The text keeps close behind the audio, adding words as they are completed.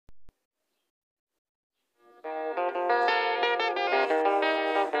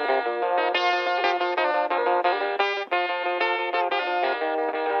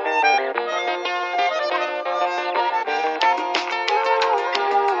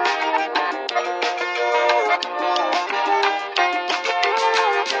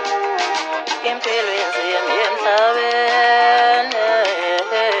impilo inzima emhlabeni,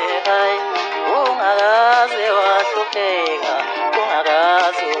 hayi ungakaze wahlupheka,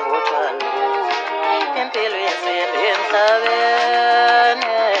 ungakaze ubuthwalisa. Impilo inzima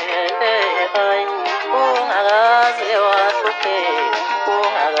emhlabeni, hayi ungakaze wahlupheka,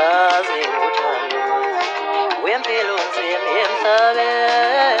 ungakaze ubuthwalisa. Impilo nzima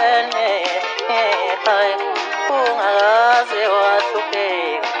emhlabeni, hayi ungakaze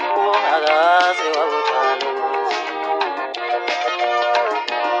wahlupheka, ungakaze wabuthwalisa.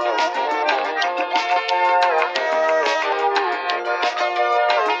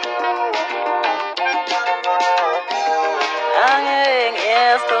 Angeke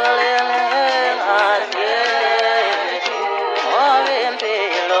ngiyesikoleni ngadlele, ngoba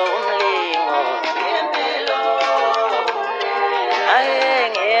impilo umlingo. Angeke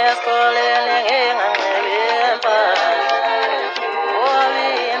ngiyesikoleni nginganxibi impahla, ngoba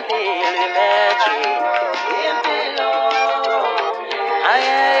impilo imagic.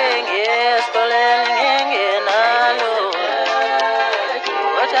 Angeke ngiyesikoleni ngingenalutho,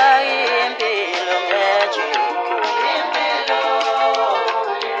 kodwa impilo magic.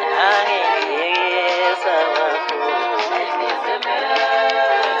 Angiyekisa kakhulu,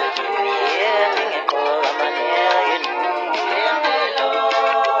 yet ngigqoka amanyakenisi.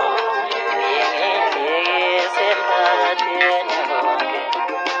 Ngiyekisa emphakathini bonke,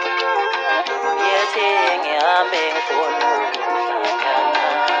 yet ngihambe ngifuna ukuhlangana.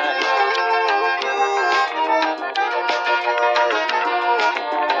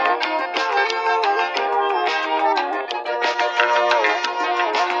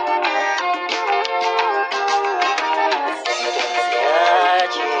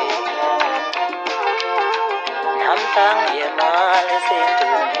 Namhlanje imali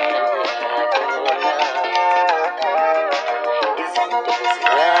sendumele kakhulu, izinto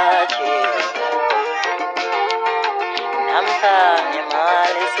ziyajika. Namhlanje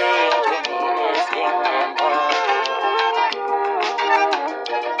imali sendumele sengemoto.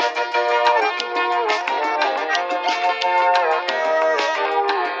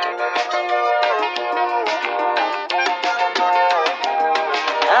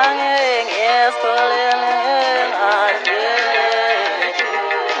 Angeke ngiyesikoleni ngadlele,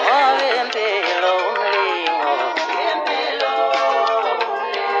 ngoba impilo umlingo.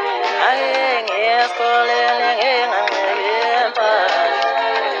 Angeke ngiyesikoleni nginganxibi impahla,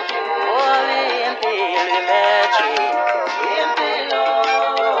 ngoba impilo imagic.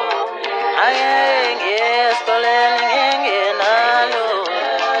 Angeke ngiyesikoleni ngingenalutho,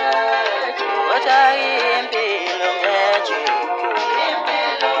 kodwa impilo magic.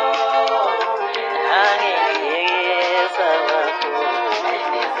 Angiyekisa kakhulu,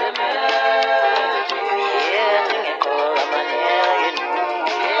 yet ngigqoka amanyakenisi.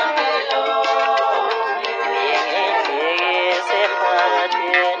 Ngiyekisa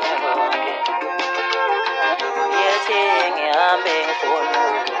emphakathini bonke, yet ngihambe ngifuna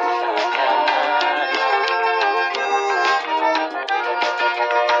ukuhlangana.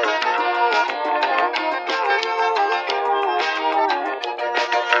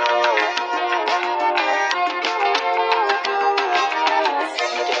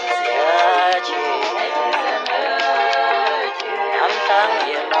 Izinto ziyajika,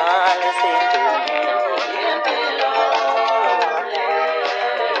 namhlanje imali sendumele.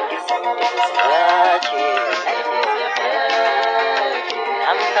 Izinto ziyajika,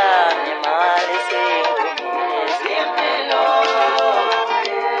 namhlanje imali sendumele.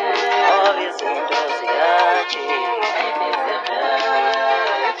 Ngoba izinto ziyajika,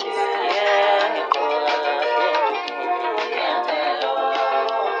 yeah, ngigqoka kahle endumile.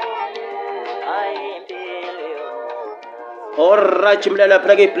 Hayi impilo yona. Alright, mlala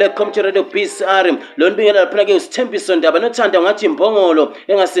phake Black Community Radio BCR. Lo nibingela phake uSthembiso Ndaba nothanda ngathi imbongolo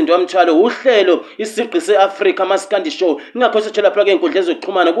engasindwa umthwalo uhlelo isiqgi seAfrika maskandi show. Ningakho sithola phake inkundla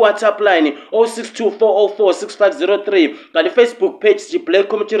zokuxhumana ku WhatsApp line 0624046503, kanti Facebook page si Black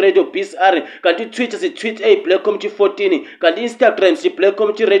Community Radio BCR, kanti Twitter si tweet Black Community 14, kanti Instagram si Black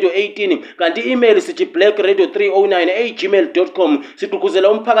Community Radio 18, kanti email si blackradio309@gmail.com. Sigqugquzela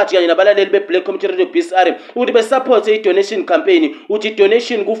umphakathi kanye nabalaleli be Black Community Radio BCR ukuthi be support i-donation campaign. Uthi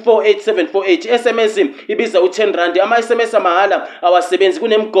donation ku 48748, SMS ibiza u10 rand, ama SMS amahala awasebenzi,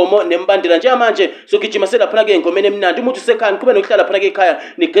 kunemgomo nembandela. Njengamanje sogijima selapha ke engomeni emnandi, umuntu usekhaya kube nokuhlala phana ke ekhaya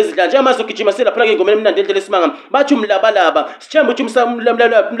nigezidla. Njengamanje sogijima selapha ke engomeni emnandi endlela esimanga bathi umlabalaba. Sithemba ukuthi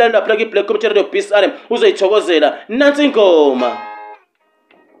umlamlalapha ke Black Community Radio BCR uzoyithokozela. Nansi ingoma.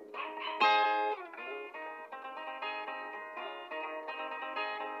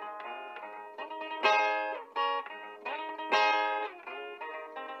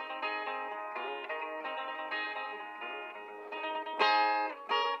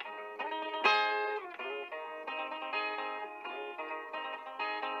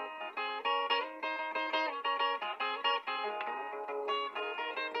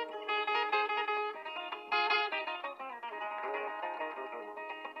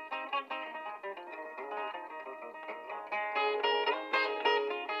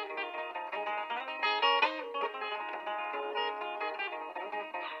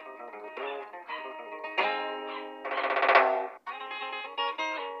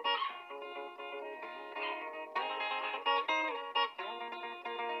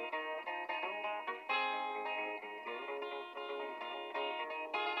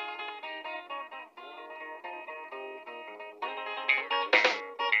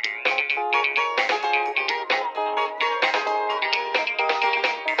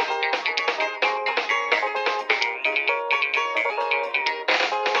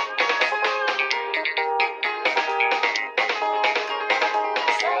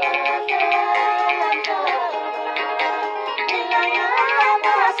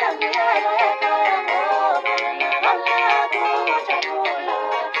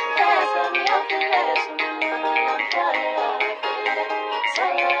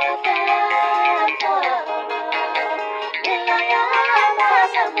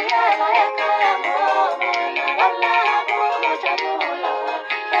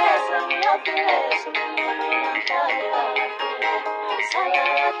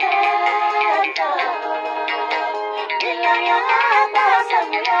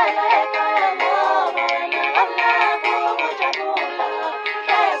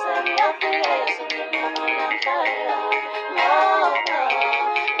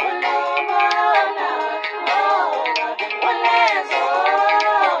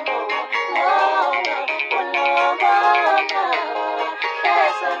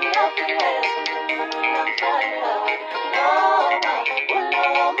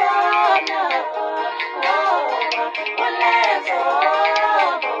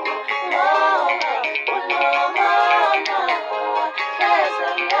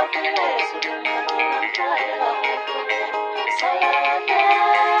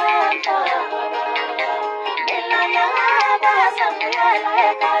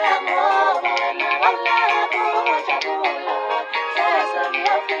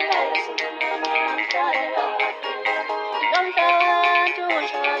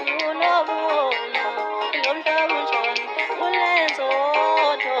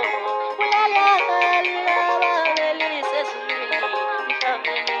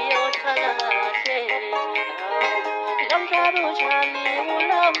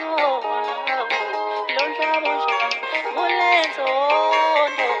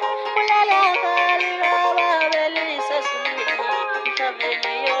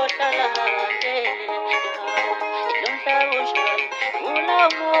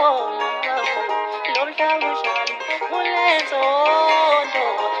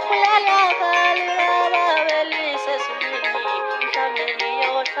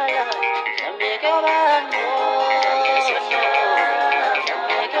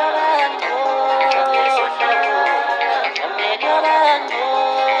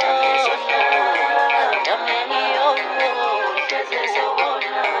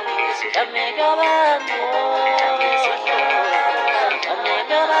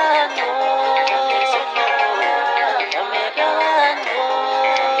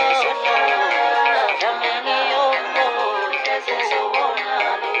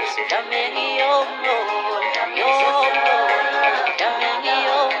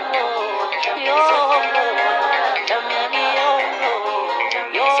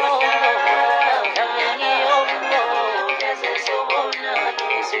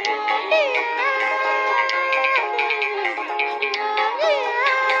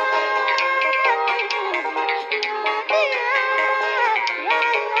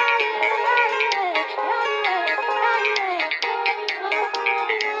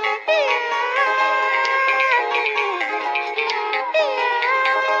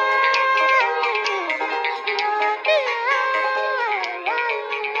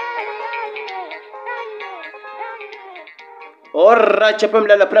 Alright, chapha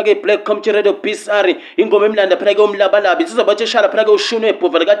mlala phana Black Community Radio BSR ingoma emlanda phana ke umlabalabi sizobatshe shala phana ke ushunwe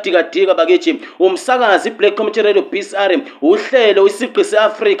ebhova lika dika bakithi umsakazi Black Community Radio BSR uhlelo isiqgi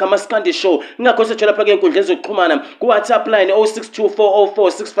seAfrika maskandi show ngakho sithola phana ke inkundla zokuxhumana ku WhatsApp line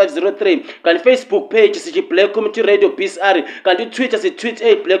 0624046503 kanti Facebook page sithi Black Community Radio BSR kanti Twitter sithi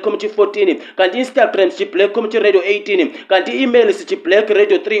tweet Black Community 14 kanti Instagram sithi Black Community Radio 18 kanti email sithi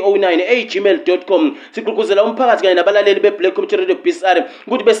blackradio309@gmail.com sigqugquzela umphakathi kanye nabalaleli be Black Community Radio BSR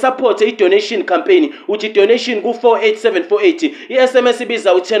ukuthi besupport i-donation campaign uthi donation ku 48748 i-SMS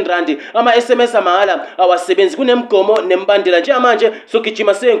ibiza u10 rand ama SMS amahala awasebenzi kunemgomo nembandela nje manje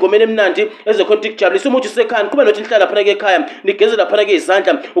sogijima sengomeni emnandi ezokhonta ikujabulisa umuthi sekhaya kube nothi nihlala phana ke ekhaya nigezela phana ke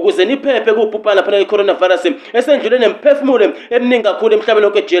izandla ukuze niphephe kubhubhana phana ke coronavirus esendlule nemphefumulo eminingi kakhulu emhlabeni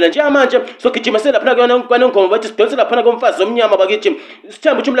lonke jela nje manje sogijima sela phana ke kwanengoma bathi sidonsela phana komfazi omnyama bakithi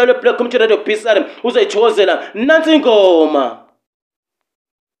sithemba ukuthi umlalo we Black Community Radio BSR uzayithokozela nansi ingoma.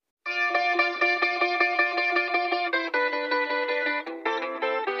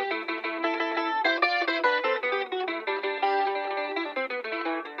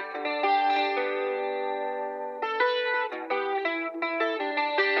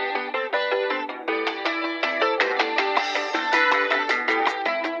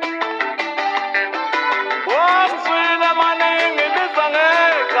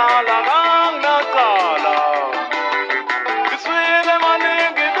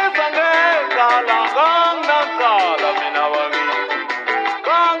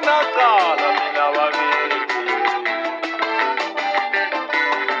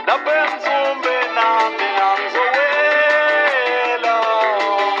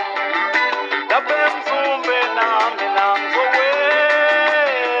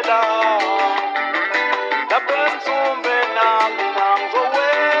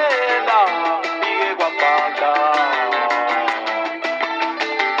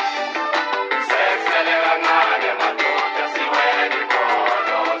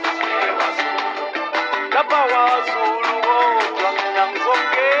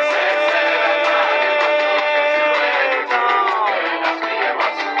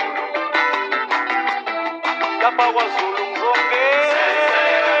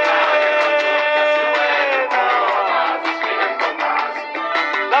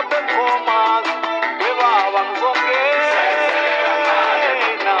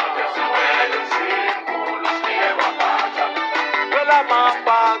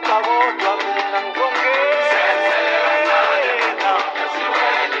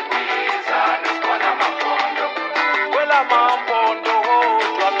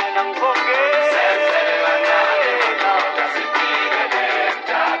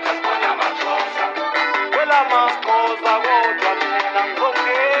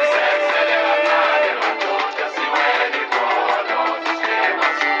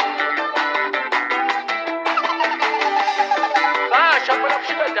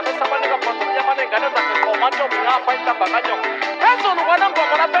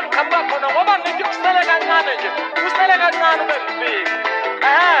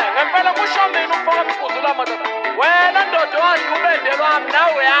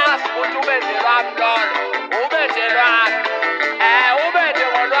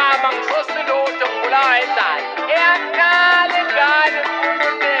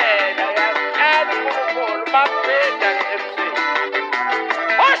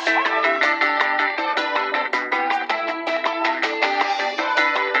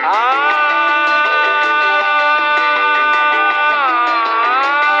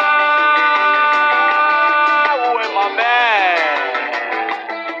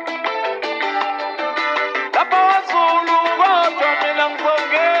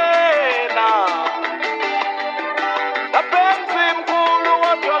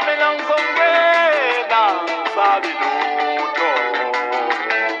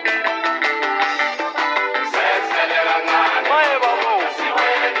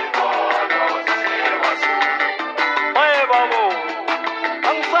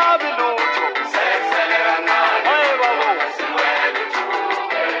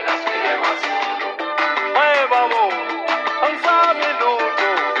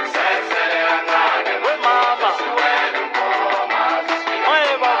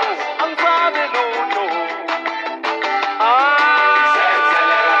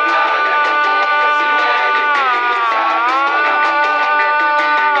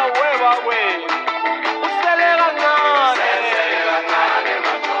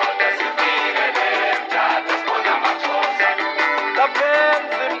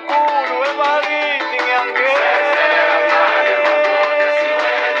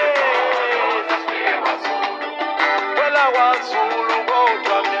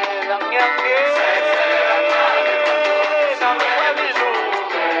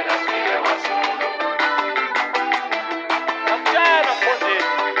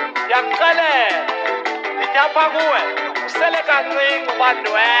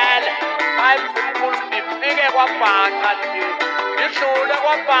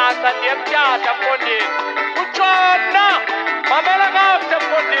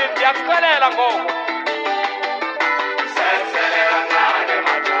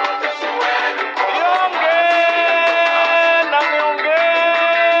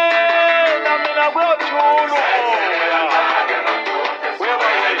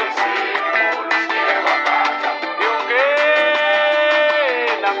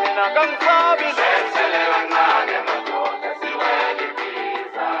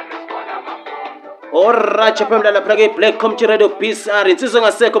 Alright, chapemla lapha ke Black Community Radio BSR insizwe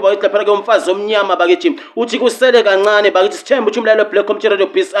ngasekho bakithi lapha ke umfazi omnyama bakithi uthi kusele kancane bakithi sithemba ukuthi umlalelo Black Community Radio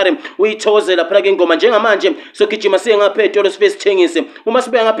BSR uyithokoze lapha ke ingoma njengamanje sogijima siye ngapha etolo sibe sithengise uma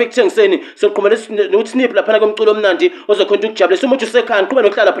sibe ngapha ekuthengiseni soqhumela nokuthi snip lapha ke umculo omnandi ozokhonza ukujabulisa umuntu usekhaya qhubeka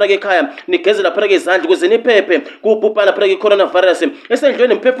nokuhlala lapha ke ekhaya nigeze lapha ke izandla ukuze niphephe kubhubha lapha ke coronavirus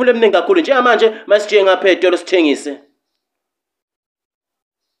esendlweni imphefumulo eminingi kakhulu njengamanje masije ngapha etolo sithengise.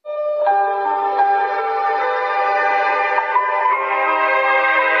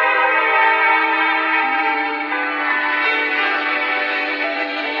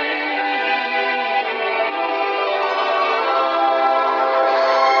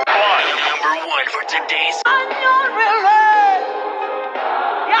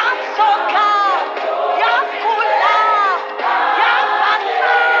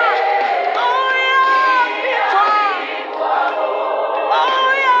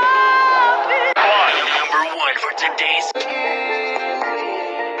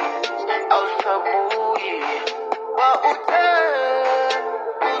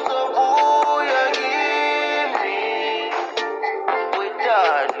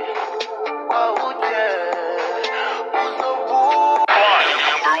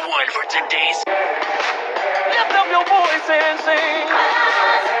 Lift up your voice and sing.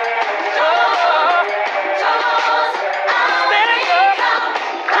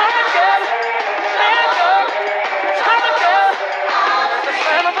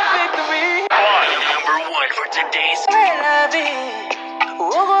 today's Melavi.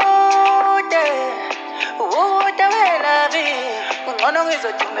 Ugude, ugude Melavi. Ungono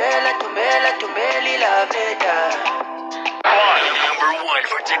ngizothumela, thumela ilove letter. Number one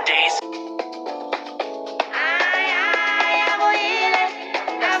for today's.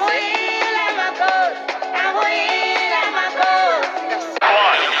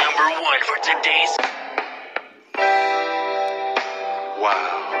 Number one for today's.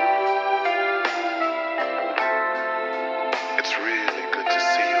 Wow. It's really good to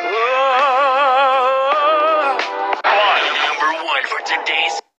see you. Number one for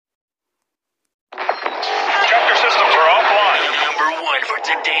today's. Chapter systems are offline. Number one for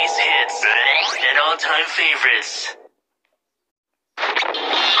today's hits and all-time favorites.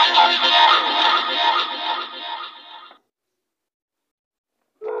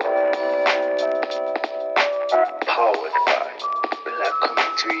 Powered by Black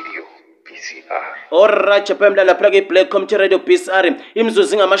Community Radio, PCR. Alright, chapemla lapha ke Black Community Radio BSR.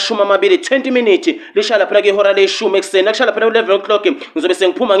 Imzuzu ngamashumi amabili 20 minutes. Lishala lapha ke ihora leshumi ekseni. Akushala lapha 11 o'clock. Ngizobe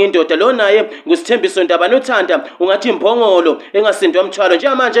sengiphuma ngendoda lo naye nguSthembiso Ndaba nothanda. Ungathi imbongolo engasindwa umthwalo.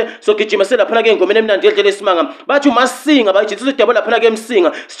 Njengamanje sogijima selapha ke engomeni emnandi endlela esimanga. Bathi umasinga bayithi udaba lapha ke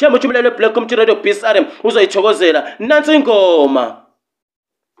emsinga. Sithemba ukuthi umlaleli Black Community Radio BSR uzoyithokozela. Nansi ingoma.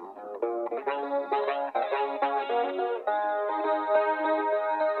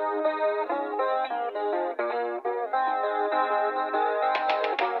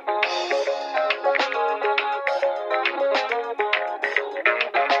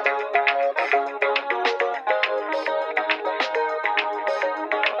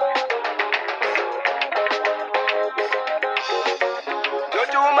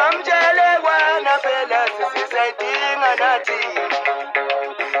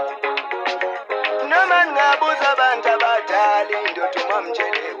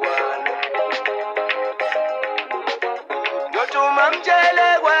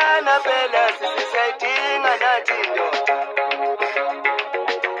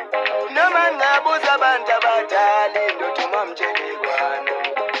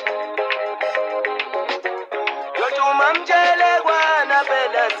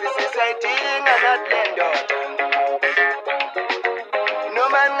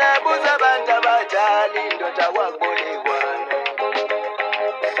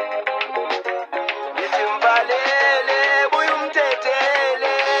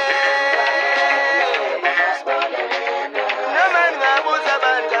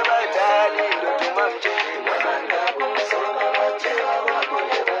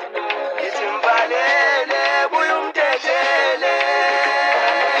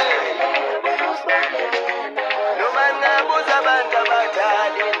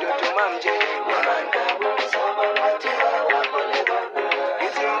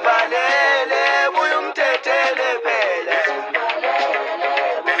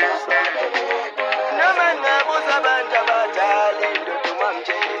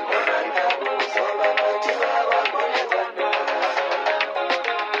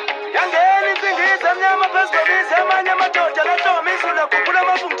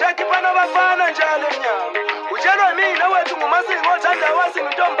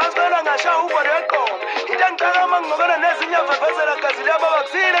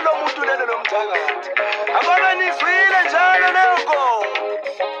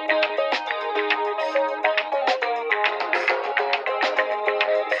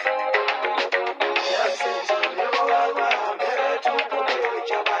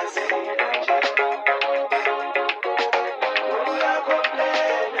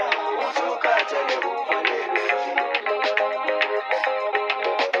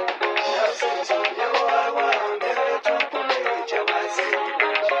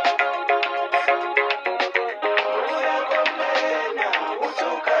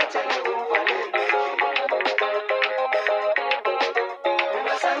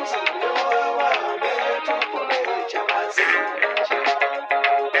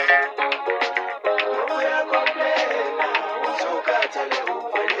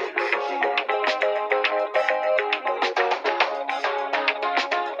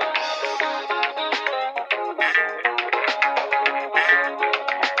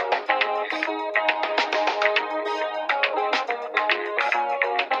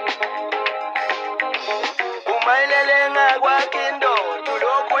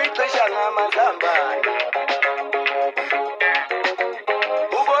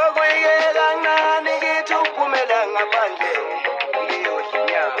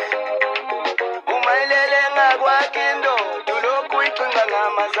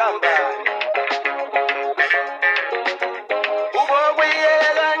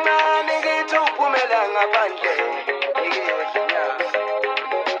 ngaphandle ngiyodlula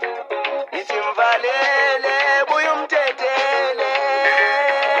ngithi mvalele buya umthethele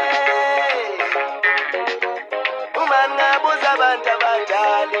uma ngabuza abantu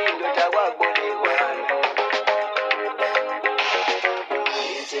abadala indoda kwakubolekwana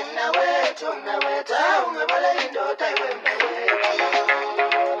ngithi mna wethu ungabala indoda iwemna wethu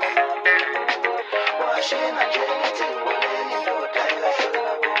washinga nje ngithi ngibonele indoda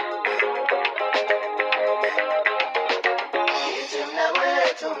ikahlona ngithi mna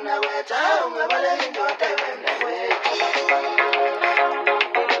wethu ungabala indoda iwemna wethu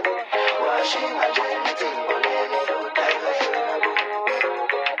washinga nje ngithi ngibonele indoda ikahlona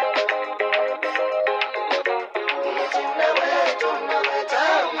ngithi mna wethu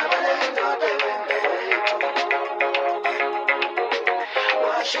ungabala indoda iwemna wethu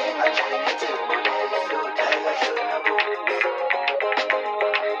washinga nje ngithi ngibonele indoda ikahlona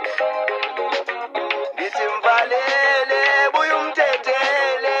ngithi mvalele buya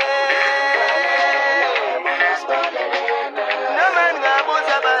umthethele noma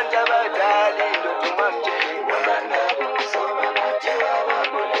ngabuza abantu abadala indoda umamtshela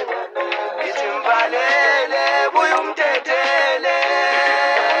ngithi mvalele buya umthethele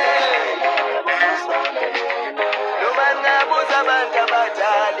noma ngabuza abantu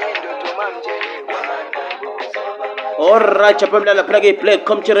abadala indoda umamtshela Alright, chapemla lapha ke Black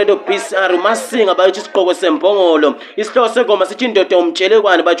Community Radio BCR masinga bayithi isiqoko sembongolo. Isihloko sengoma sithi indoda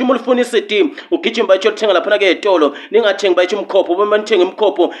umtshelekwane bathi uma ulifuna iCD ugijima bayithi uthenga lapha ke etolo ningathengi bayithi umkhopho uma nithenga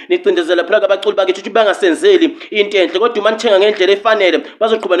imkhopho nicindezela lapha abaculi bakithi ukuthi bangasenzeli into enhle kodwa uma nithenga ngendlela efanele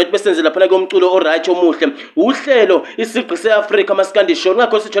bazoqhubha nokuthi besenzela lapha ke umculo oright omuhle. Uhlelo isiqgi seAfrika maskandi show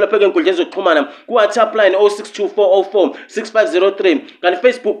ngakho sithola lapha ke enkundleni zokuxhumana ku WhatsApp line 0624046503 kanti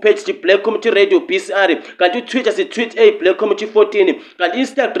Facebook page di Black Community Radio BCR kanti Twitter si tweet Black Community 14 kanti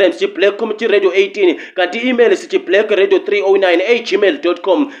Instagram sithi Black Community Radio 18 kanti email sithi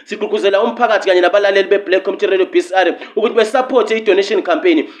blackradio309@gmail.com. Sigqugquzela umphakathi kanye nabalaleli be Black Community Radio BCR ukuthi besupport i-donation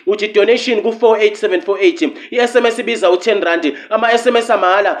campaign uthi donation ku 48748 i-SMS ibiza u10 ama SMS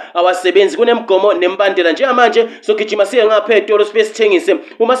amahala awasebenzi kunemgomo nembandela njengamanje sogijima siye ngapha etolo sibe sithengise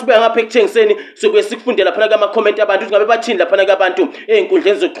uma sibuya ngapha ekuthengiseni sokuye sikufundela phana ama comment abantu ukuthi ngabe bathini lapha kabantu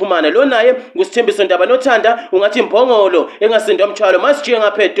einkundleni zokuxhumana lo naye ngusithembiso Ndaba nothanda ungathi imbongolo engasindwa umthwalo masijike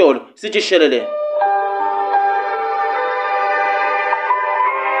ngapha etolo sithi shelele.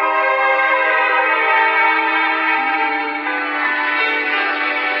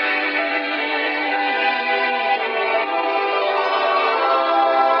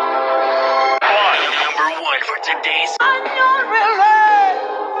 Number one for today's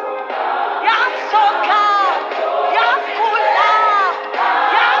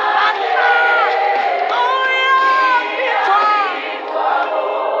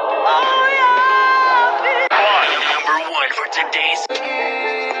today's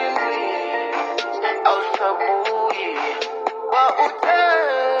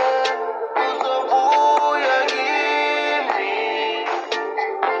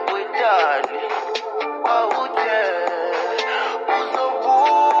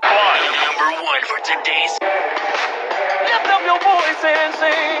today's lift up your voice and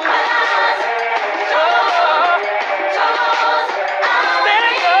sing.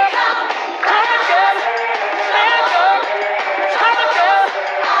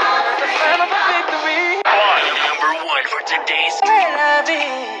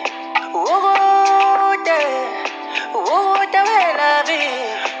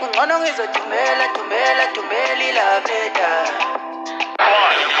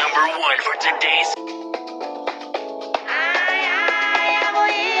 number one for today's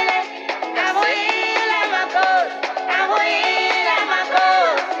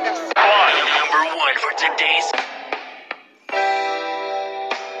number one for today's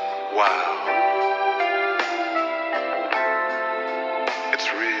Wow. It's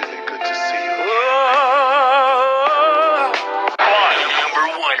really good to see you. number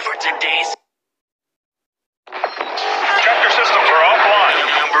one for today's Check your systems are offline.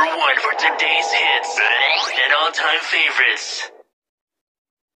 number one for today's hits and all-time favorites.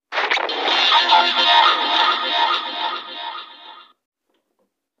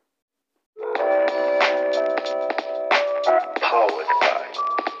 Powered by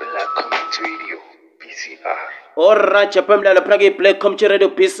Black Community Radio BCR. Alright, japhamla lapha ke Black Community Radio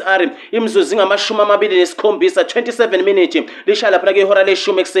BSR imzuzu ngamashumi amabili nesikhombisa 27 minutes lishala lapha ke ihora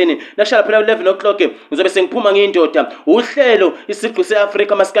leshumi ekseni nashala lapha 11 o'clock ngizobe sengiphuma ngiyindoda uhlelo isiqgi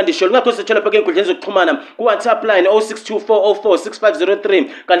seAfrika maskandi show ngakho sithola lapha ke inkundleni zokuxhumana ku WhatsApp line 0624046503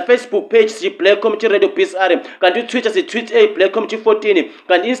 kanti Facebook page si Black Community Radio BSR kanti Twitter si tweet Black Community 14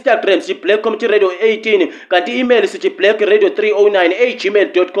 kanti Instagram si Black Community Radio 18 kanti email si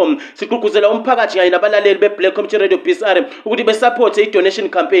blackradio309@gmail.com sigqugquzela umphakathi kanye nabalaleli be Black Community Radio BSR ukuthi besupport i-donation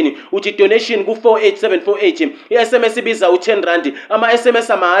campaign uthi donation ku 48748 i-SMS ibiza u10 rand ama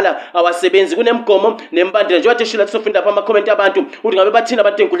SMS amahala awasebenzi kunemgomo nembandela njengoba shila kusofunda lapha ama comment abantu uthi ngabe bathina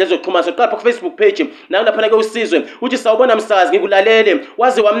abantu enkundleni zokuxhumana soqala ku Facebook page nangalapha ke usizwe uthi sawubona msakazi ngikulalele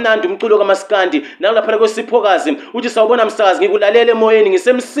waze wamnandi umculo kaMaskandi nangalapha ke Siphokazi uthi sawubona msakazi ngikulalele emoyeni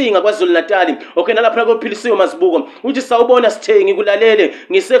ngisemsinga kwaZulu Natal okay nalapha ke uphilisiwe Mazibuko uthi sawubona Sthe ngikulalele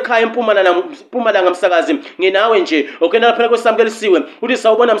ngisekhaya eMpumalanga msakazi nginawe nje okay nalapha kwesamkelisiwe uthi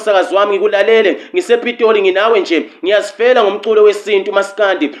sawubona msakazi wami ngikulalele ngisepitoli nginawe nje ngiyazifela ngomculo wesintu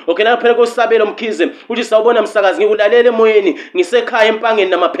Maskandi okay nalapha kwesabelo Mkhize uthi sawubona msakazi ngikulalele emoyeni ngisekhaya empangeni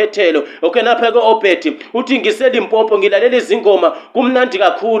namaphethelo okay nalapha kweObet uthi ngiselimpopo ngilalela izingoma kumnandi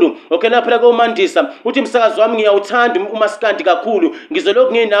kakhulu okay nalapha kweMandisa uthi msakazi wami ngiyawuthanda uMaskandi kakhulu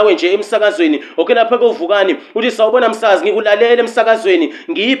ngizoloku nginawe nje emsakazweni okay nalapha kweVukani uthi sawubona msakazi ngikulalele emsakazweni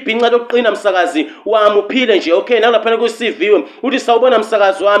ngiyibhinqa lokuqina msakazi wami uphile nje okay nalapha kusiviwe uthi sawubona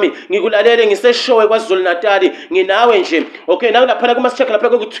msakazi wami ngikulalele ngiseshowe kwaZulu Natal nginawe nje okay nalapha kumascheck lapha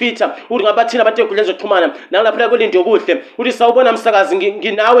ku Twitter uthi ngabathina abantu enkundleni zokuxhumana nalapha kulindo kuhle uthi sawubona msakazi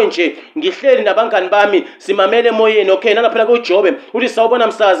nginawe nje ngihleli nabangani bami simamele emoyeni okay nalapha kuJobe uthi sawubona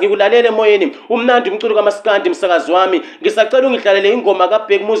msakazi ngikulalele emoyeni umnandi umculo kaMaskandi msakazi wami ngisacela ungidlalele ingoma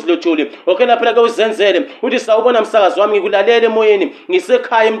kaBheki Muzilojoli okay lapha kuzenzele uthi sawubona msakazi wami ngikulalele emoyeni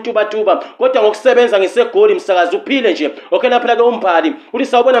ngisekhaya eMtubatuba kodwa ngokusebenza ngisegoli msakazi uphile nje okay lapha ke umbhali uthi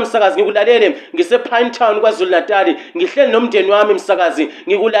sawubona msakazi ngikulalele ngisePine Town kwaZulu Natal ngihleli nomndeni wami msakazi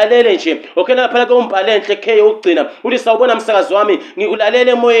ngikulalele nje okay lapha ke umbhali enhle K ukugcina uthi sawubona msakazi wami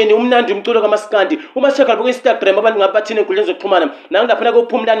ngikulalele emoyeni umnandi umculo kaMaskandi uma check lapha ku Instagram abantu ngabathina enkundleni zokuxhumana nangilapha ke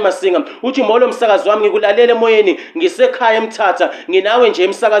uPhumlani Masinga uthi molo msakazi wami ngikulalele emoyeni ngisekhaya eMthatha nginawe nje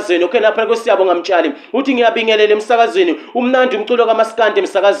emsakazweni okay lapha ke Siyabonga Mtshali uthi ngiyabingelela emsakazweni umnandi umculo kaMaskandi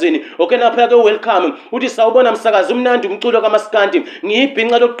emsakazweni okay lapha ke welcome uthi sawubona msakazi umnandi umculo kaMaskandi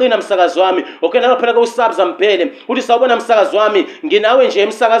ngiyibhinqa lokuqina msakazi wami okay nalapha ke uSabza Mbele uthi sawubona msakazi wami nginawe nje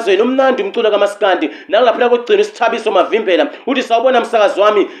emsakazweni umnandi umculo kaMaskandi nalapha ke ugcina isithabiso Mavimbela uthi sawubona msakazi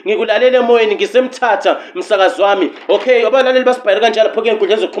wami ngikulalele emoyeni ngisemthatha msakazi wami okay abalaleli basibhayela kanjalo phoke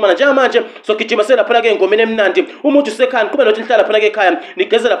enkundleni zokuxhumana njengamanje sogijima selapha ke engomeni emnandi umuntu usekhaya kube nothi nihlala lapha ke ekhaya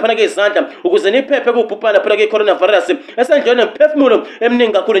nigezela lapha ke izandla ukuze niphephe kubhubhana lapha ke coronavirus esendlone nemphefumulo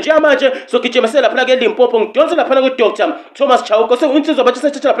eminingi kakhulu njengamanje sogijima selapha ke Limpopo ngidonsa lapha ku Dr Thomas Chauko sewunsizwa bathi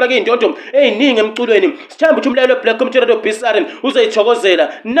sethatha lapha ke indondo eziningi emculweni sithamba ukuthi umlalelo Black Community Radio BSR uzoyithokozela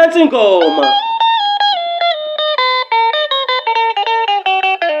nansi ingoma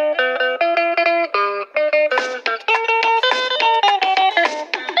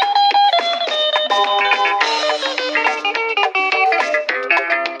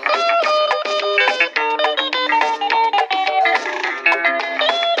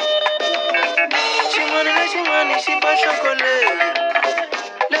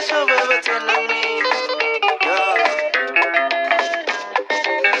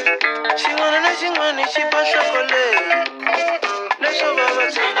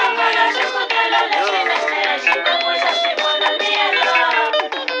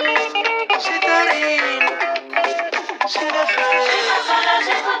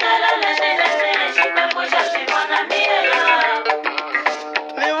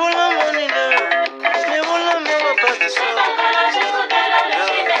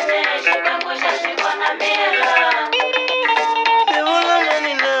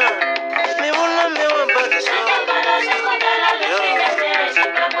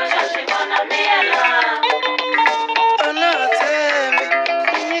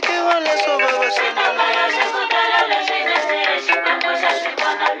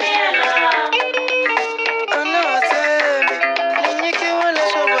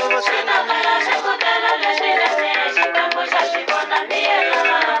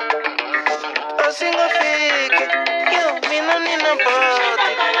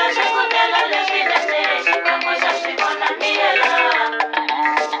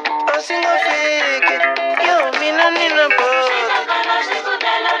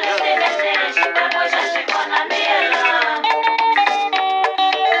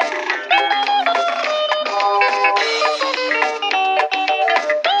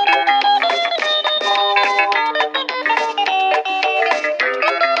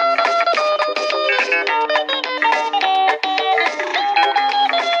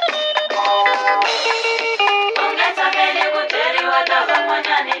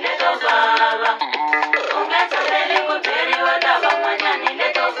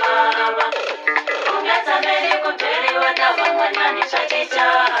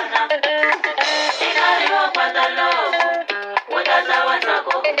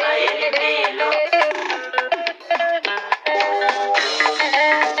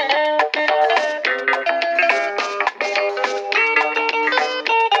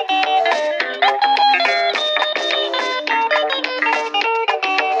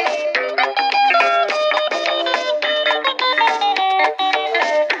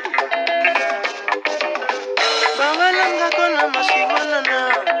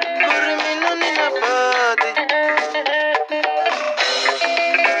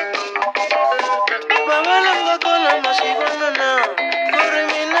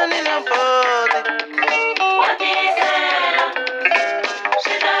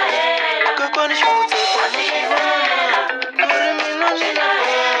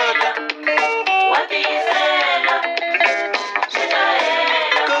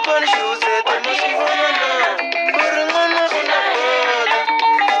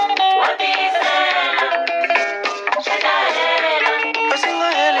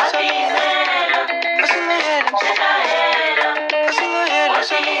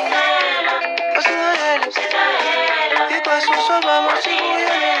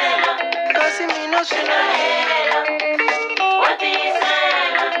kasi mina sinahela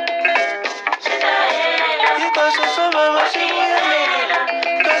ikaso sobaba simuyamela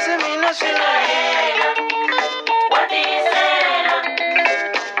kasi mina sinahela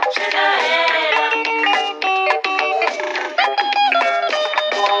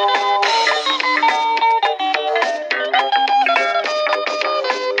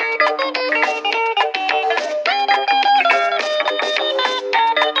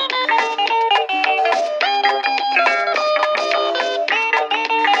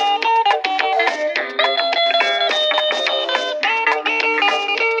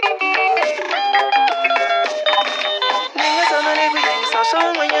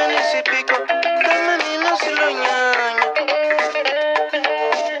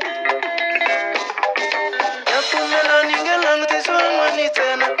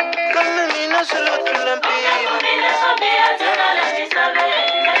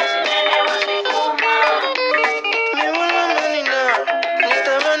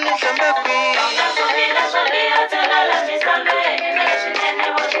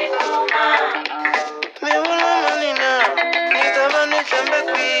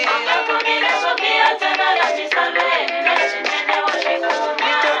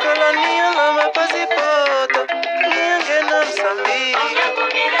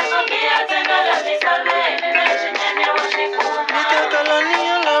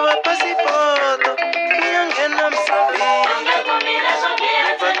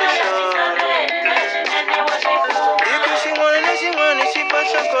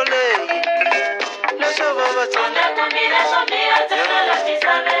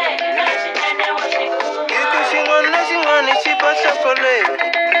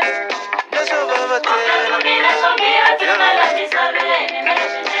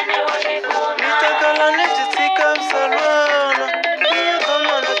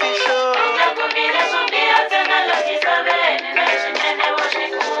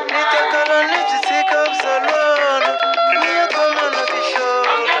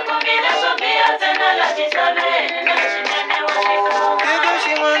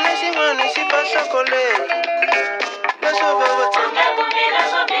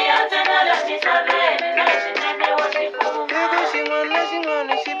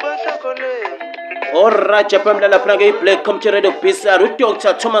Alright, Japan la phana Black Community Radio BSR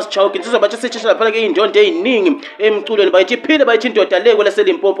uDr Thomas Chauke sizoba sisitshela phana indondo eziningi emculweni bayithi phile bayithi indoda leko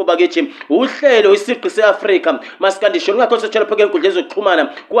laseLimpopo bakithi uhlelo isiqgi seAfrika maskandi show ngakho sitshela phana enkundleni zokuxhumana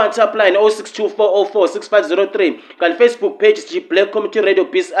ku WhatsApp line 0624046503 kanti Facebook page sithi Black Community Radio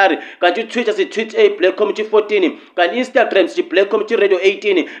BSR kanti Twitter sithi tweet Black Community 14 kanti Instagram sithi Black Community Radio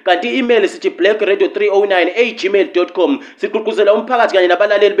 18 kanti email sithi blackradio309@gmail.com siqhuquzela umphakathi kanye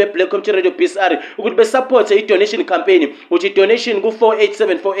nabalaleli beBlack Community Radio BSR ukuthi besupport i-donation campaign uthi donation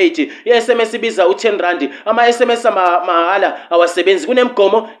ku48748 i-SMS ibiza u10 ama SMS mahala awasebenzi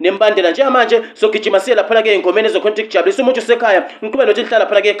kunemgomo nembandela njengamanje sogijima siye lapha ke ingomeni ezokhonta ukujabulisa umuntu usekhaya ngiqhubeka nokuthi nihlala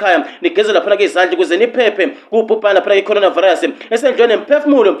lapha ke ekhaya nigeze lapha ke izandla ukuze niphephe kubhubhana lapha ke coronavirus esendlwane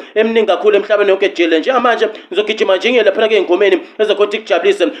emphefumulo eminingi kakhulu emhlabeni yonke jele njengamanje ngizogijima nje lapha ke ingomeni ezokhonta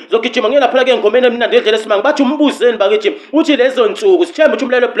ukujabulisa ngizogijima lapha ke ingomeni emnandi endlela esimanga bathi umbuzeni bakithi uthi lezo nsuku sithemba ukuthi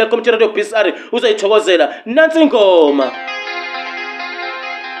umlelo Black Community Radio BSR uzoyithokozela nansi ingoma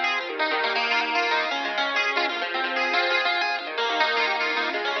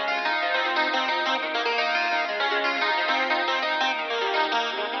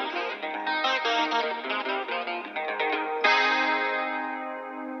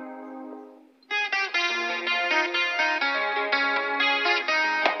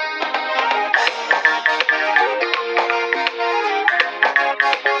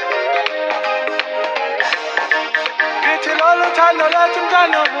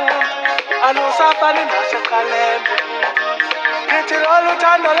alusafani nasekuqaleni ngithi lolu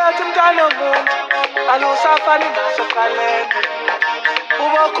thando lethu mntana womuntu alusafani nasekuqaleni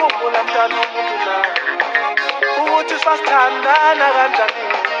ubakhumbula mntana womuntu na ukuthi sasithandana kanjani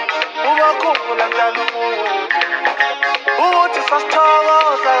ubakhumbula mntana womuntu ukuthi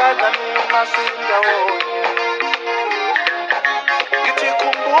sasithokoza kanjani masindawonye ngithi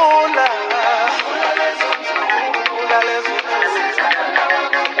khumbula lezo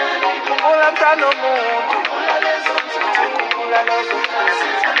khumbula mntana womuntu khumbula lezo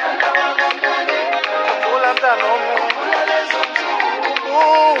khumbula mntana womuntu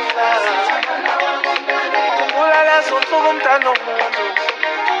khumbula lezo nsuku mntana womuntu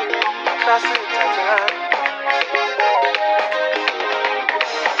sasithandana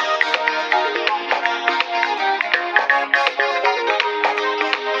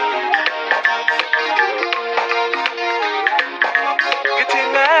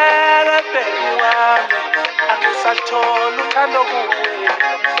baby wami angisalithola uthando kuwe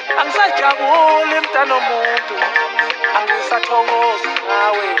angisajabuli mntana omuntu angisathokozi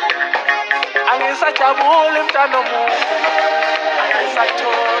ngawe angisajabuli mntana omuntu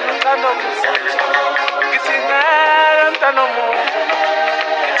angisathola uthando kuwe ngithi ngeke mntana omuntu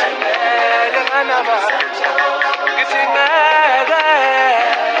ngithi ngeke nganaba ngithi ngeke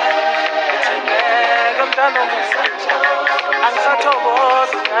mntana omuntu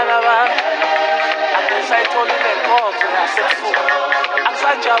angisathokozi ngalabantu angisayitholi nenkonzo yasebusuku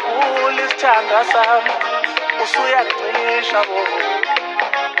angisajabuli isithanda sami usuyangicisha bo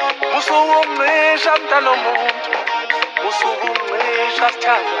usukungisha mntana omuntu usukungisha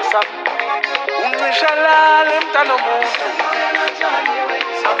isithanda sami ungisha lale mntana omuntu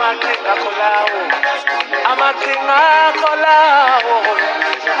amaqhinga akho lawo amaqhinga akho lawo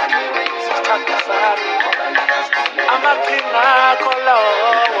isithanda sami amaqhinga akho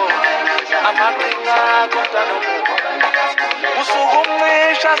lawo amaqhinga akho mntana omuntu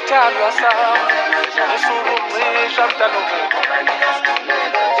usukungisha isithandwa sami usukungisha mntana omuntu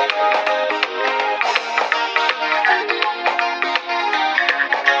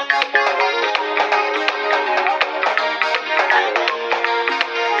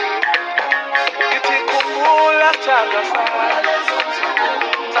ngithi khumbula isithandwa sami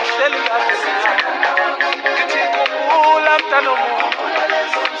sahleli kahle ngithi khumbula mntana omuntu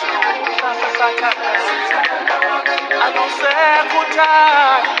alusekho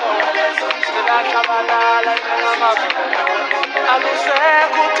uthando selashabalala njengamazolo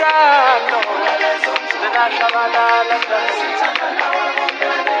alusekho uthando selashabalala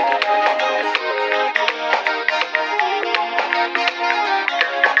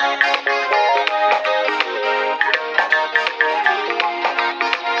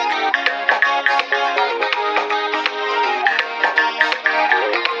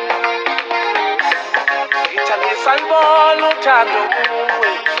angisayibona uthando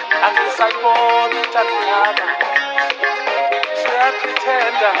kuwe angisayibona uthando laba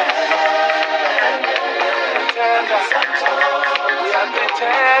siyapretenda uyapretenda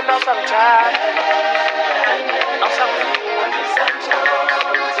usangithanda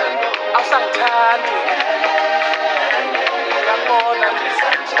awusangithandi uyabona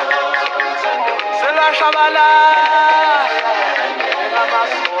selashabalala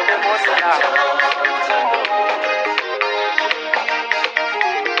ngamazolo emoyeni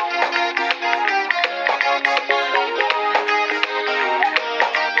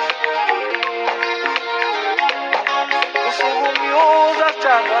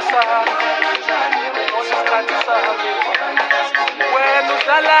isithandwa sami isikhathi sami wena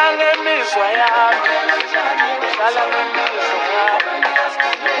udlala ngemizwa yami udlala ngemizwa yami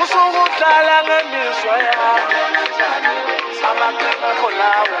usuke udlala ngemizwa yami amaqhinga akho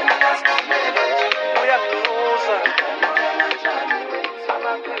lawo uyangiluza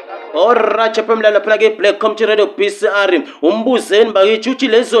Alright, chapemla lapha ke Black Community Radio BCR. Umbuzeni bakithi uthi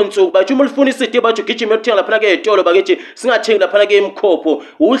lezo nsuku bathi uma ulifuna isidi bathi ugijima ukuthenga lapha ke etolo bakithi singathengi lapha ke emkhopho.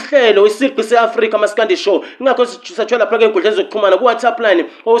 Uhlelo isiqgi seAfrika maskandi show. Ingakho sithathelwa lapha ke inkundla zokuxhumana ku WhatsApp line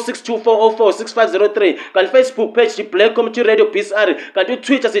 0624046503 kanti Facebook page Black Community Radio BCR kanti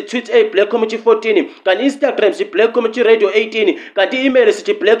Twitter tweet Black Community 14 kanti Instagram Black Community Radio 18 kanti email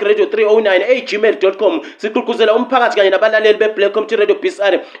sithi blackradio309@gmail.com. Siqhuquzela umphakathi kanye nabalaleli be Black Community Radio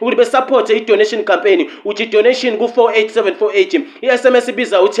BCR ukuthi support i-donation campaign uthi donation ku48748 i-SMS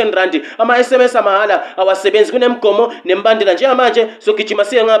ibiza u10 rand ama SMS amahala awasebenzi kunemgomo nembandela njengamanje sogijima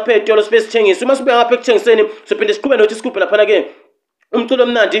siye ngapha etolo sibe sithengisa uma sibuya ngapha ekuthengiseni sophinde siqhube nokuthi sikhuphe lapha ke umculo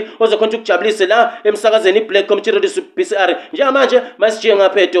omnandi ozokhona ukujabulisa la emsakazeni iBlack Community Radio BCR njengamanje masijike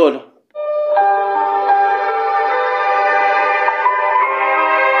ngapha etolo.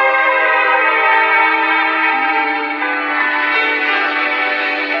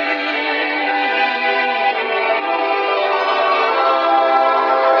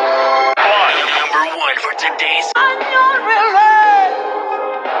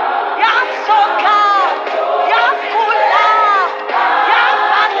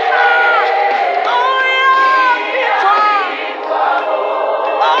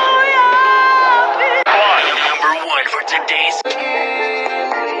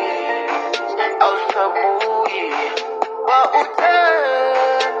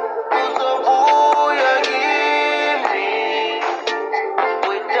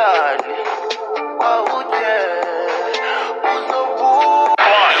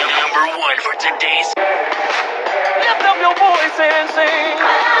 Lift up your voice and sing.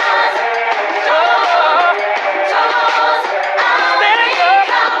 Stand up,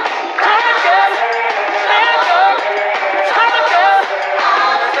 come and get, stand up, come and get.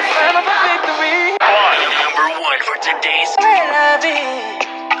 The son of a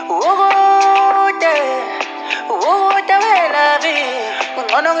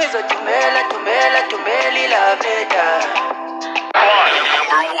Ngcono ngizothumela ilove letter.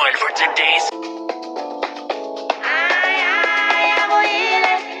 Number 1 for today's.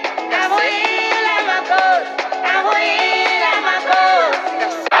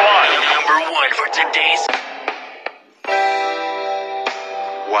 Number 1 for today's.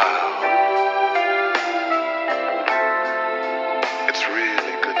 Wow. It's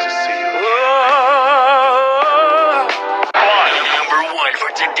really good to see you. Number 1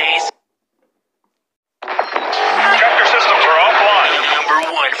 for today's. Check your systems are offline. Number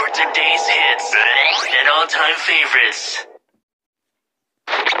 1 for today's hits and all-time favorites.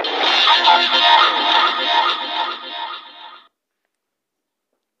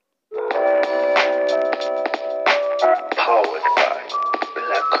 Powered by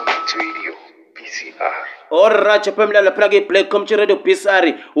Black Community Radio, BCR. Alright, phemla lapha ke Black Community Radio BSR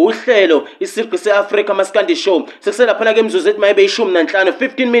uhlelo isiqgi seAfrika maskandi show sekusela lapha ke imzuzu ethi mayibe 15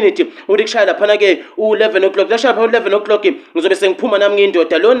 15 minutes uthi kushaya lapha ke u11 o'clock lashaya lapha u11 o'clock ngizobe sengiphuma nami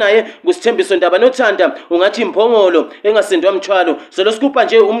ngindoda lo naye nguSthembiso Ndaba nothanda ungathi imphongolo engasindwa mthwalo selo sikupa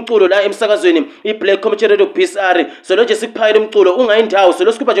nje umculo la emsakazweni iBlack Community Radio BSR selo nje sikuphayela umculo ungayindawo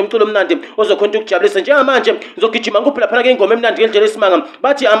selo sikupa nje umculo omnandi ozokhonta ukujabulisa njengamanje ngizogijima nguphi lapha ke ingoma emnandi ngendlela esimanga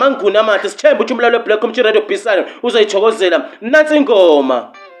bathi amanguni amahle sithemba ukuthi umlalo weBlack Community Radio BSR uzoyithokozela nansi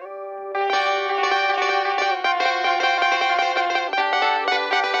ingoma.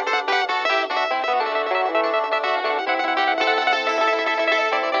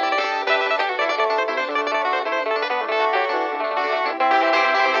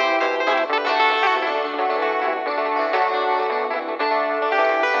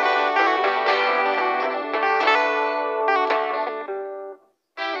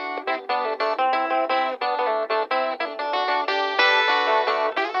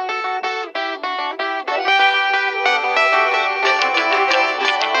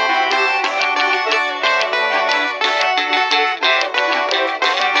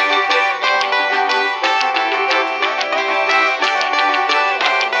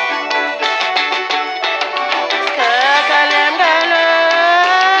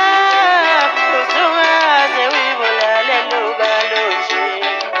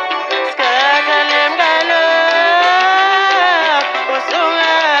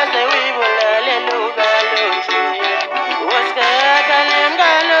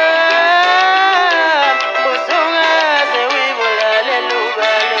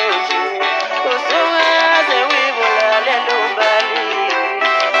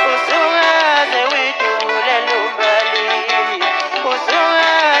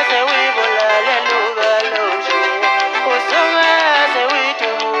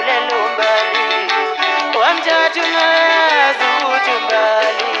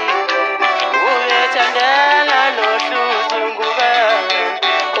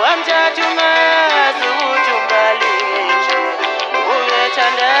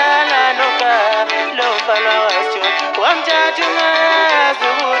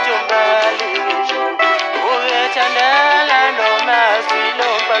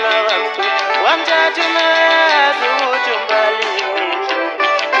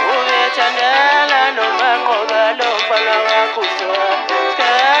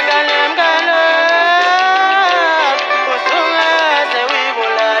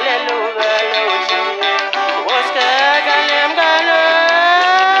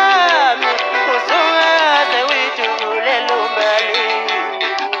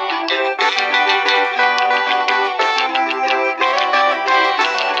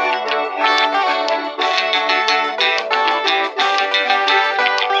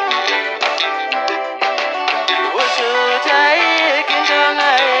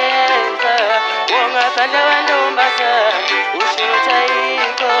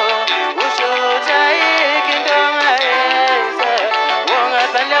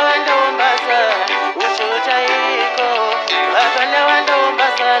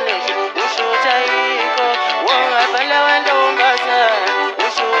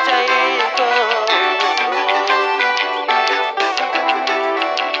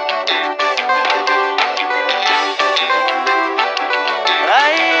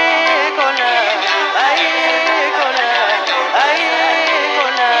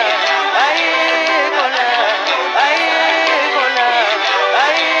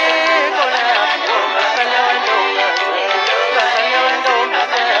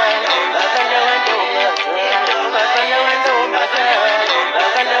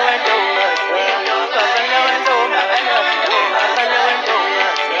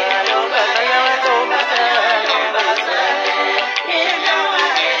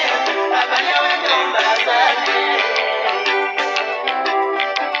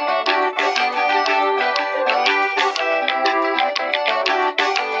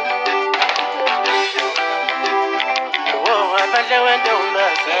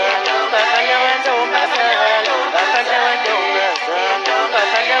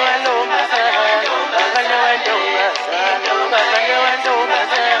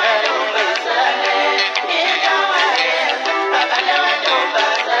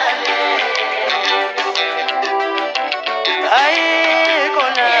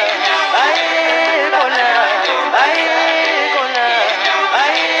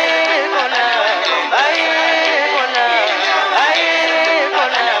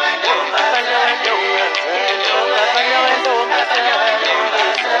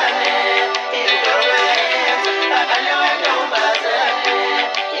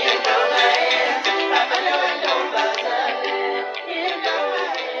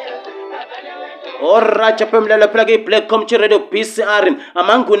 Alright, apemlela phela Black Community Radio BCR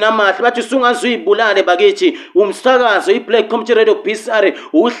amanguna amahle bathi usungazuyibulale bakithi umsakazo iBlack Community Radio BCR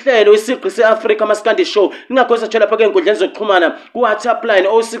uhlelo isiqgi seAfrika maskandi show ingakho sithola phela enkundleni zokuxhumana ku WhatsApp line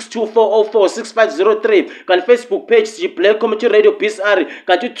 0624046503 kanti Facebook page si Black Community Radio BCR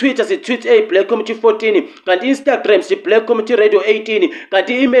kanti Twitter si tweet Black Community 14 kanti Instagram si Black Community Radio 18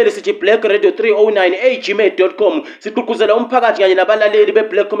 kanti email si blackradio309@gmail.com siqhuquzela umphakathi kanye nabalaleli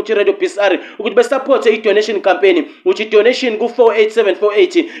beBlack Community Radio BCR ukuthi support i-donation campaign uthi donation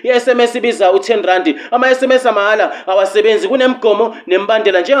ku48748 i-SMS ibiza u10 ama SMS amahala awasebenzi kunemgomo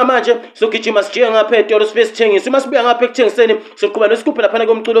nembandela njengamanje sogijima sijike ngapha etolo sifesithengisa uma sibuya ngapha ekuthengiseni soqhubeka nesikuphe lapha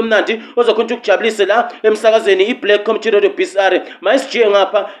komculo omnandi ozokhonza ukujabulisa la emsakazweni iBlack Community Radio BCR mayisijike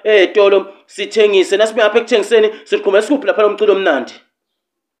ngapha etolo sithengise nasibuya ngapha ekuthengiseni soqhubeka nesikuphe lapha komculo omnandi.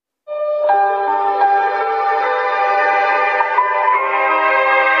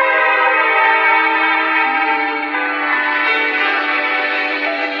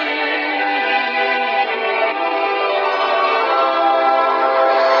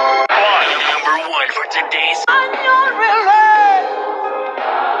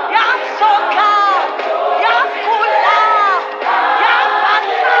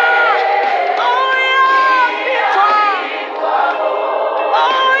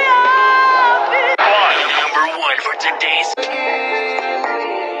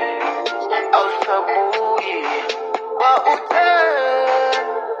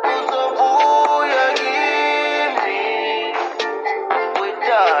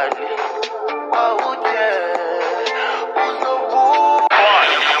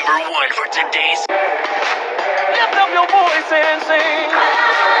 Today's lift up your voice and sing.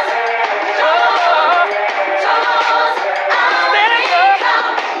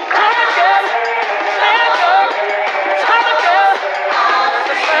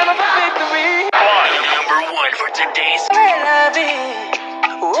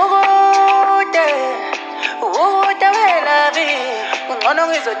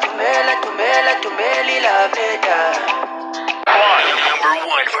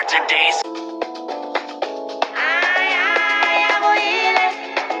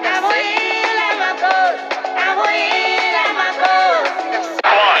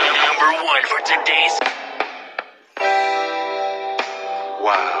 number one for today's.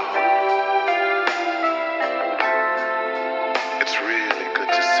 Wow. It's really good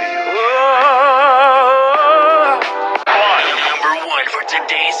to see you. Number one for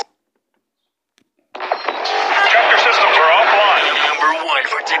today's. Check your systems are offline. Number one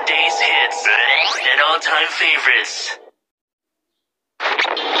for today's hits and all-time favorites.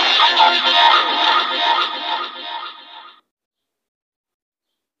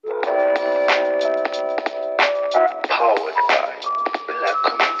 Powered by Black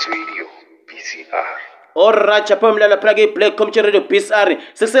Community Radio BCR. Alright, apemlela phela Black Community Radio BCR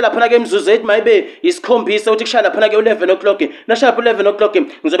sesela phela imzuzu ethi mayibe isikhombisa uthi kushaya phela 11 o'clock nashaya 11 o'clock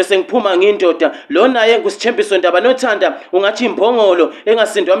ngizobe sengiphuma ngindoda lo naye ngusithembiso Ndaba nothanda ungathi imbongolo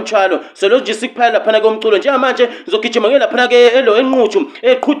engasindwa umthwalo so lo nje sikuphala phela komculo njengamanje ngizogijima ngela phela elo enquthu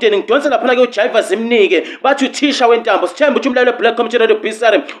eqhudeni ngidonsela phela ujiver zimnike bathi uthisha wentambo sithemba ukuthi umlalelo Black Community Radio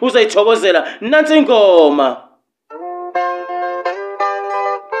BCR uzayithokozela nansi ingoma.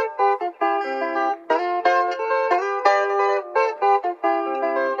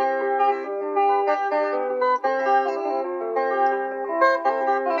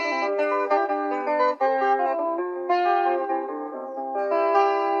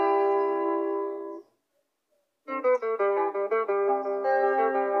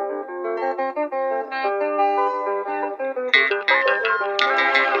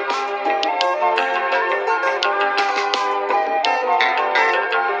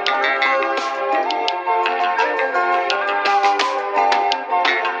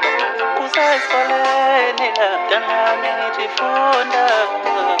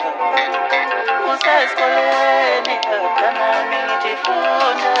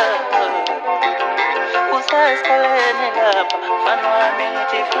 tifunda kusesikoleni lapha mfana wami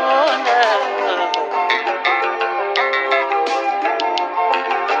tifunda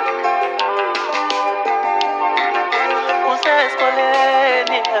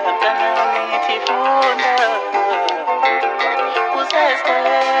kusesikoleni lapha mfana wami tifunda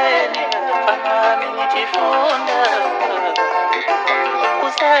kusesikoleni lapha mfana wami tifunda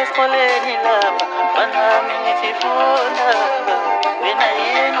kusesikoleni lapha mfana wami tifunda wena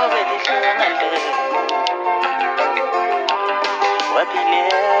yini obelihlangane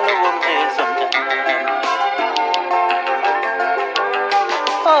waphilelo womhezo mntanami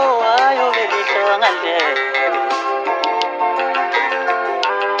oh wayo obelihlangane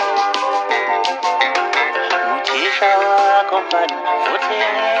uthisha wakho mfana futhi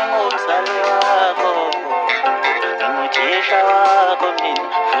ngingumzali wakho nginguthisha wakho mina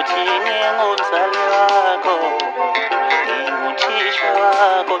futhi ngingumzali wakho nginguthisha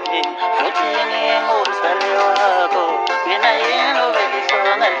wakho mina futhi ngingumzali wakho wena yini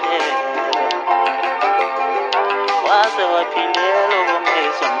obelihlangane waze waphilelo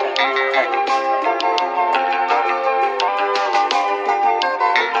womhezo mntanami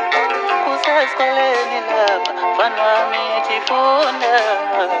kusesikoleni lapha mfana wami tifunda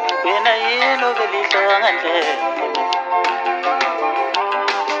wena yini obelihlangane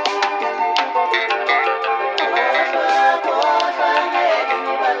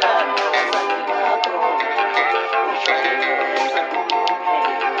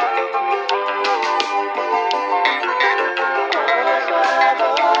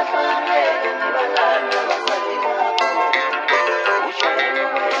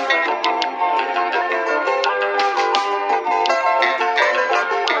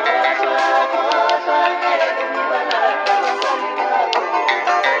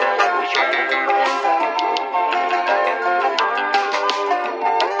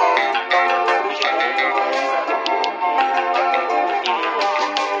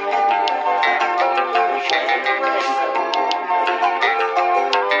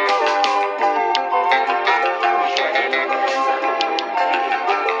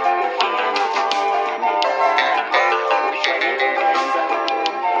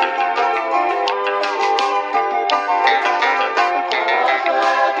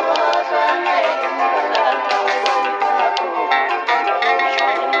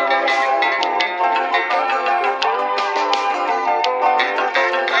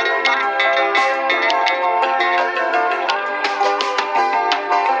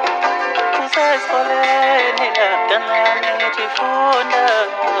kusesikoleni lapha mfana tifunda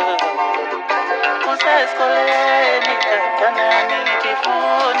kusesikoleni lapha mfana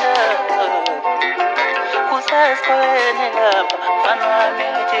tifunda kusesikoleni lapha mfana wami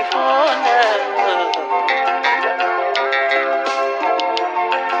tifunda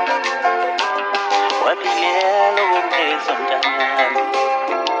waphilelo womhezo mntanami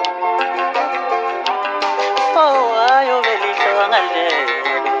oh wayo obelihlangane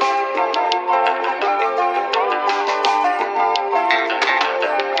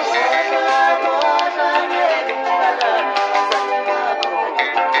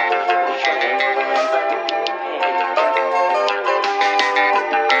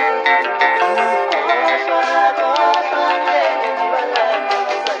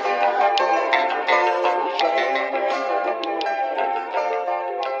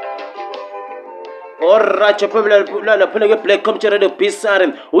Alright, phela ke Black Computer Radio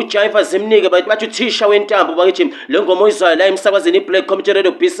Bisari uJaiva Zimnike bathi uthisha wentambo bakithi le ngoma oyizwayo la emsakazweni iBlack Computer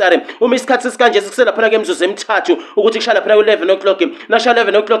Radio Bisari uma isikhathi sikanje sikusela phela ke emzuzu emithathu ukuthi kushala phela ku11 o'clock nasha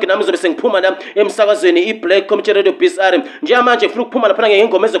 11 o'clock nami uzobe sengiphuma la emsakazweni iBlack Computer Radio Bisari njengamanje ufuna ukuphuma lapha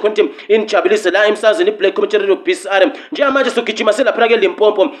ngengoma ezokhonti inijabulise la emsakazweni iBlack Computer Radio Bisari njengamanje sogijima sela phela ke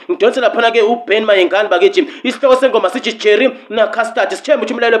Limpopo ngidonsela phela ke uBen Mayengani bakithi isihloko sengoma sithi Jerry na Custard sithemba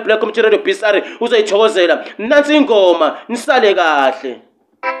ukuthi umlalelo Black Computer Radio Bisari uzoyithokozela nansi ingoma nisale kahle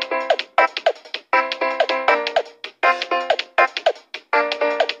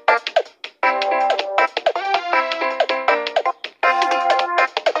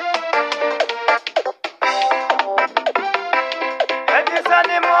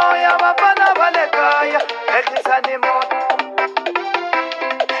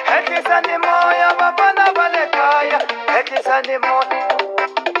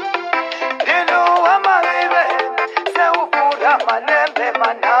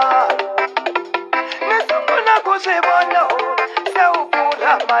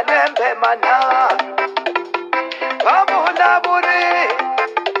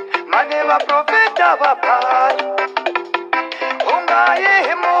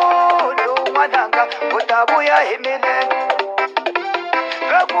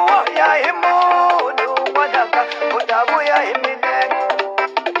Ekuya imunu mwanaka utabuya imilenge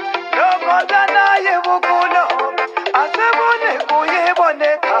Lokozana yebukulo asebone kuyibone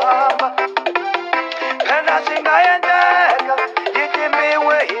khamba Phela singayendeka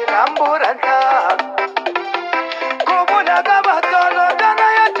yitimiwe irambura nhlaka Kubula kabatolo dana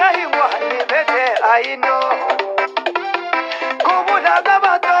yathayiwa nibethe ayino Kubula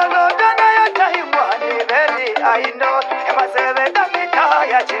kabatolo dana yathayiwa nibethe ayino Emasebe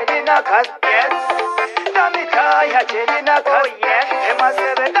damitaya chelina kas yes Damitaya chelina kas yes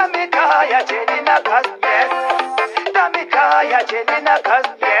Emasebe damitaya chelina kas yes Damitaya chelina kas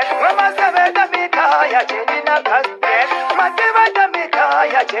yes Emasebe damitaya chelina kas yes Matiba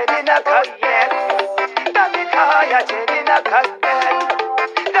damitaya chelina kas yes Damitaya chelina kas yes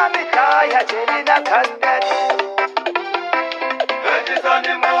Damitaya chelina kas yes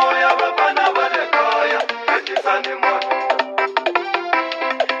Etisani moya bapana balekaya Etisani moya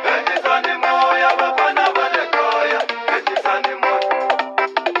Etisani moya bapana balekaya Etisani moya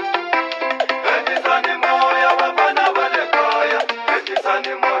Etisani moya bapana balekaya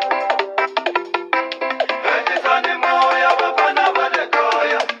Etisani moya Etisani moya bapana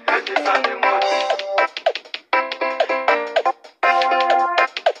balekaya Etisani moya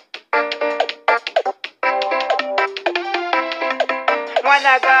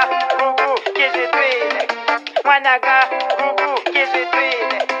Mwanaga gugu kizitwile Mwanaga gugu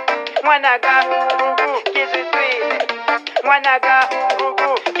kizitwile Mwanaga gugu kizitwile Mwanaga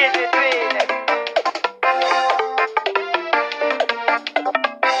gugu kizitwile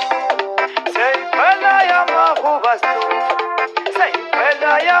Seifela ya mahubastu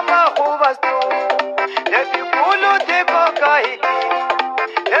Seifela ya mahubastu Leti kulu tipo kahiti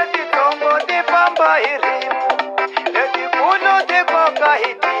Leti tongo tipamba hirimu Leti kulu tipo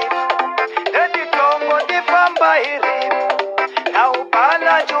kahiti Leti tongo tipamba hirimu Na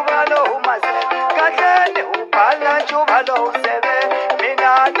upala chubalo umase Katene upala chubalo usebe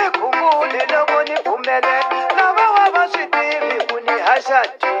Mina nikunguli logo nipumele Lava wabashitivi kuni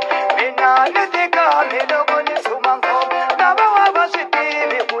hashati Mina nitika milogo nisumango Lava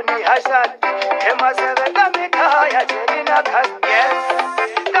wabashitivi kuni hashati Ema sebe damitaya chelina kas yes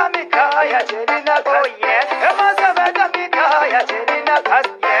Damitaya chelina kas yes Ema sebe damitaya chelina kas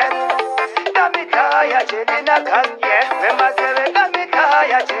yes Damitaya chelina kas yes Ema sebe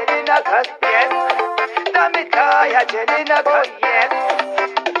damitaya chelina kas yes Damitaya chelina kas yes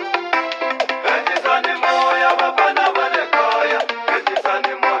Etisani moya bapana balekaya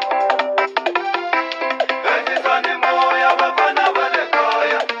Etisani moya Etisani moya bapana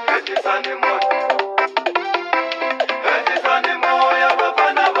balekaya Etisani moya Etisani moya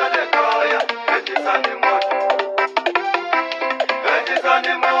bapana balekaya Etisani moya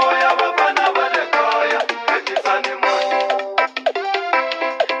Etisani moya bapana balekaya Etisani moya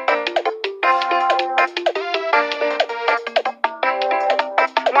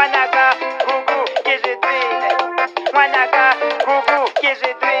Mwanaga gugu kizitwile Mwanaga gugu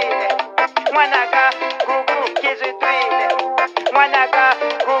kizitwile Mwanaga gugu kizitwile Mwanaga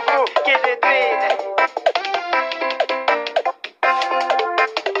gugu kizitwile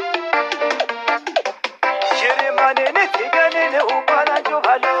Shirimani nitigani ni upala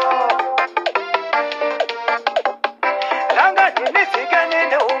njubalo Langani nitigani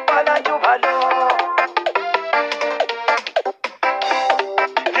ni upala njubalo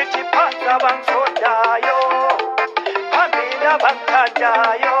Nitipanda bangsodayo Pamila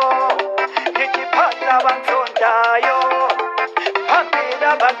bangtadayo Nitipanda bangsodayo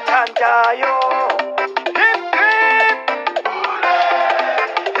Pamila bangtadayo Hip hip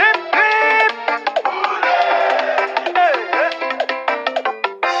Hip hip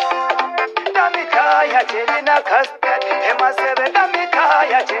Damitaya chelina kastet Emasebe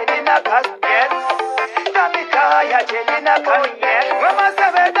damitaya chelina kastet Damitaya chelina kastet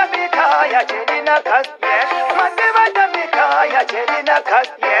Emasebe damitaya chelina kastet Matiba damitaya chelina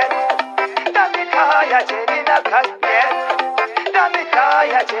kastet Damitaya chelina kastet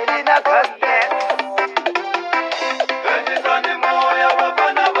Damitaya chelina kastet Etisani moya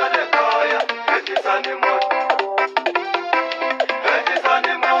bapana balekaya Etisani moya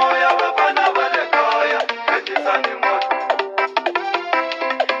Etisani moya bapana balekaya Etisani moya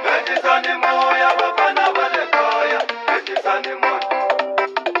Etisani moya